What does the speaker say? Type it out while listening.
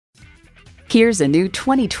Here's a new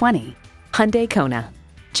 2020 Hyundai Kona.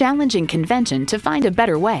 Challenging convention to find a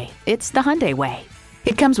better way. It's the Hyundai way.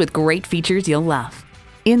 It comes with great features you'll love.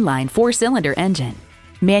 Inline 4-cylinder engine,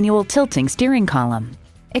 manual tilting steering column,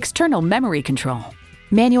 external memory control,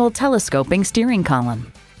 manual telescoping steering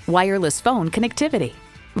column, wireless phone connectivity,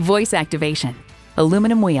 voice activation,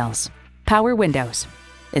 aluminum wheels, power windows,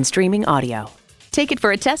 and streaming audio. Take it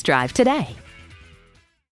for a test drive today.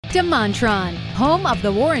 DeMontrond, home of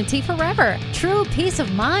the warranty forever. True peace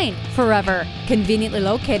of mind forever. Conveniently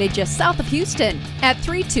located just south of Houston at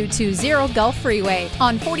 3220 Gulf Freeway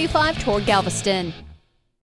on 45 toward Galveston.